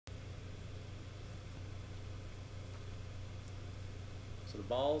So the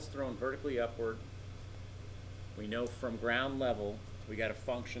ball is thrown vertically upward. We know from ground level we got a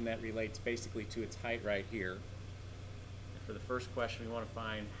function that relates basically to its height right here. And for the first question, we want to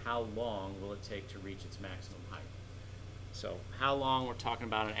find how long will it take to reach its maximum height. So how long, we're talking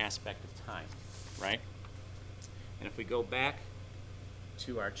about an aspect of time, right? And if we go back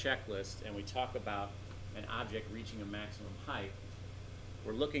to our checklist and we talk about an object reaching a maximum height,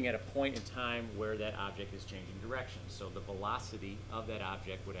 we're looking at a point in time where that object is changing direction. So the velocity of that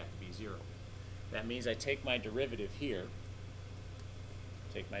object would have to be 0. That means I take my derivative here,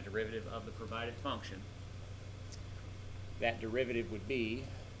 take my derivative of the provided function. That derivative would be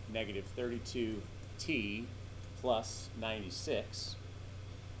negative 32t plus 96.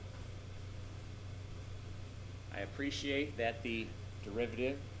 I appreciate that the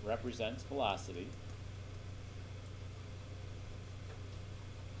derivative represents velocity.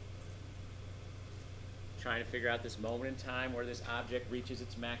 Trying to figure out this moment in time where this object reaches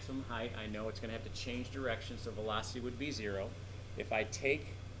its maximum height. I know it's going to have to change direction, so velocity would be 0. If I take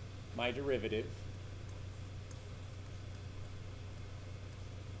my derivative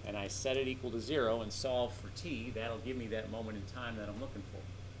and I set it equal to 0 and solve for t, that'll give me that moment in time that I'm looking for.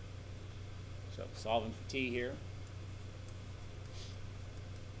 So solving for t here.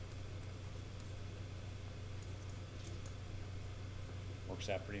 Works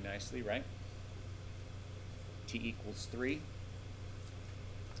out pretty nicely, right? T equals 3.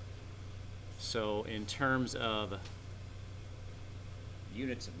 So in terms of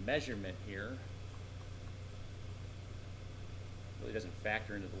units of measurement here, really doesn't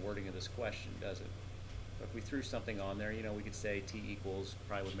factor into the wording of this question, does it? But if we threw something on there, you know, we could say t equals,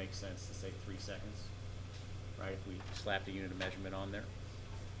 probably would make sense to say 3 seconds, right? If we slapped a unit of measurement on there.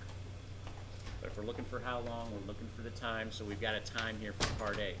 But if we're looking for how long, we're looking for the time, so we've got a time here for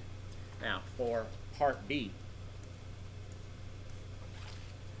part A. Now, for part B,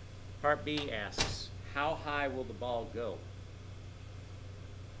 part B asks, how high will the ball go?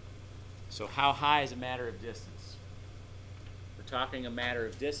 So how high is a matter of distance. If we're talking a matter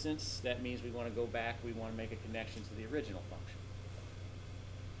of distance, that means we want to go back, we want to make a connection to the original function.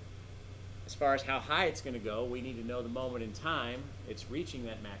 As far as how high it's going to go, we need to know the moment in time it's reaching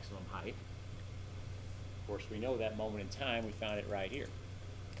that maximum height. Of course, we know that moment in time, we found it right here.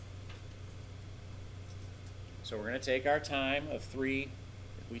 So we're going to take our time of 3,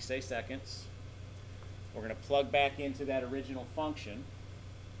 if we say seconds. We're going to plug back into that original function.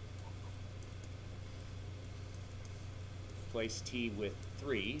 Place t with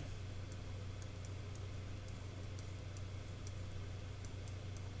 3.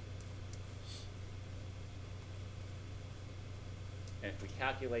 And if we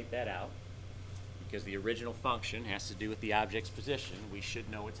calculate that out, because the original function has to do with the object's position, we should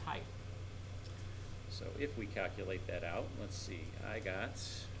know its height. So if we calculate that out, let's see, I got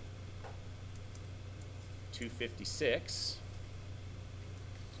 256,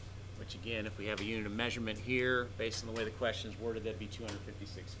 which again, if we have a unit of measurement here, based on the way the question is worded, that'd be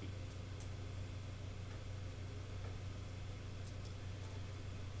 256 feet.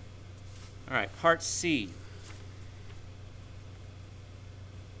 All right, part C.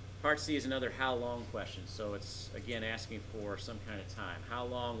 Part C is another how long question. So it's, again, asking for some kind of time. How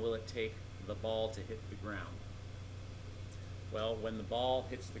long will it take the ball to hit the ground? Well, when the ball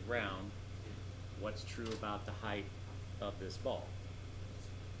hits the ground, what's true about the height of this ball?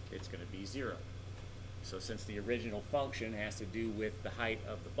 It's going to be 0. So since the original function has to do with the height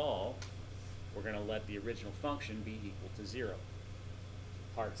of the ball, we're going to let the original function be equal to 0.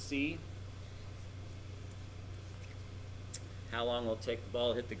 Part C. How long will it take the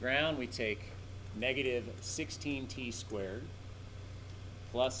ball to hit the ground? We take negative 16t squared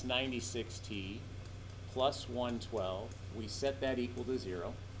plus 96t plus 112. We set that equal to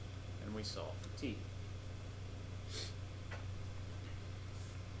 0, and we solve for t.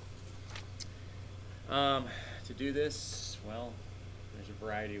 To do this, well, there's a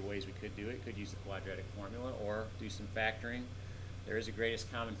variety of ways we could do it. Could use the quadratic formula or do some factoring. There is a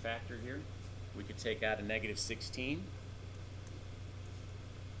greatest common factor here. We could take out a negative 16.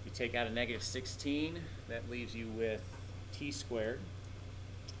 You take out a negative 16, that leaves you with t squared.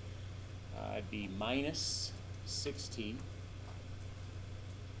 It'd be minus 6t.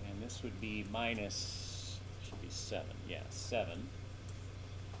 And this would be minus, should be 7. Yeah, 7.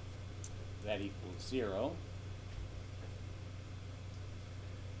 That equals 0.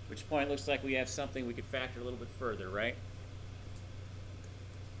 Which point looks like we have something we could factor a little bit further, right?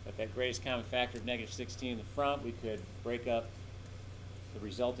 Got that greatest common factor of negative 16 in the front. We could break up the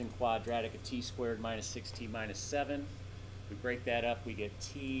resulting quadratic of t squared minus 6t minus 7. If we break that up, we get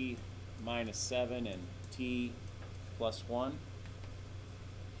t minus 7 and t plus 1.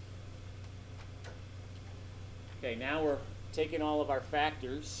 Okay, now we're taking all of our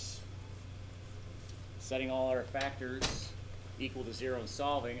factors, setting all our factors equal to 0 and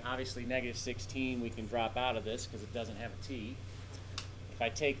solving. Obviously, negative 16 we can drop out of this because it doesn't have a t. If I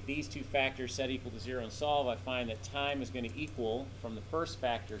take these two factors set equal to 0 and solve, I find that time is going to equal from the first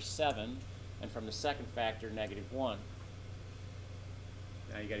factor 7 and from the second factor negative 1.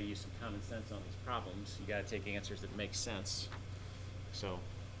 Now you got to use some common sense on these problems. You got to take answers that make sense. So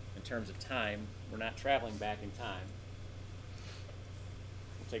in terms of time, we're not traveling back in time.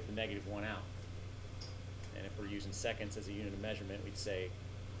 We'll take the negative 1 out. And if we're using seconds as a unit of measurement, we'd say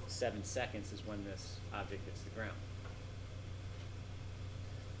 7 seconds is when this object hits the ground.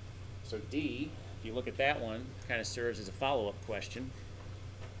 So D, if you look at that one, kind of serves as a follow-up question.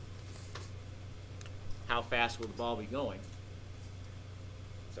 How fast will the ball be going?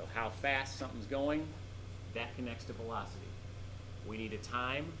 So how fast something's going, that connects to velocity. We need a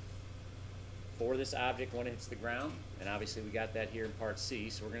time for this object when it hits the ground, and obviously we got that here in part C,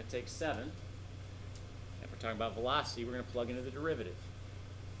 so we're going to take 7. If we're talking about velocity, we're going to plug into the derivative.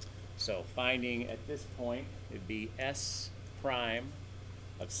 So finding at this point, it'd be S prime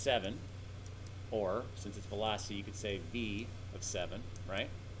of 7, or since it's velocity, you could say V of 7, right?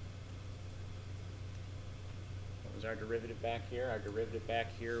 What was our derivative back here? Our derivative back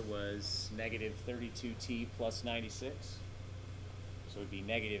here was negative 32t plus 96. So it would be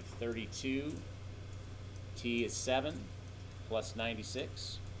negative 32, t is 7, plus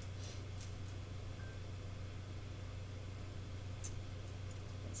 96.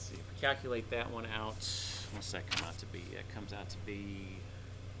 Let's see, if we calculate that one out, what's that come out to be? It comes out to be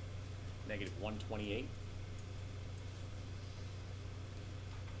negative 128.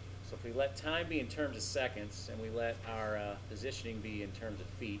 So if we let time be in terms of seconds and we let our positioning be in terms of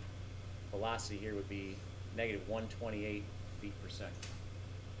feet, velocity here would be negative 128 feet per second.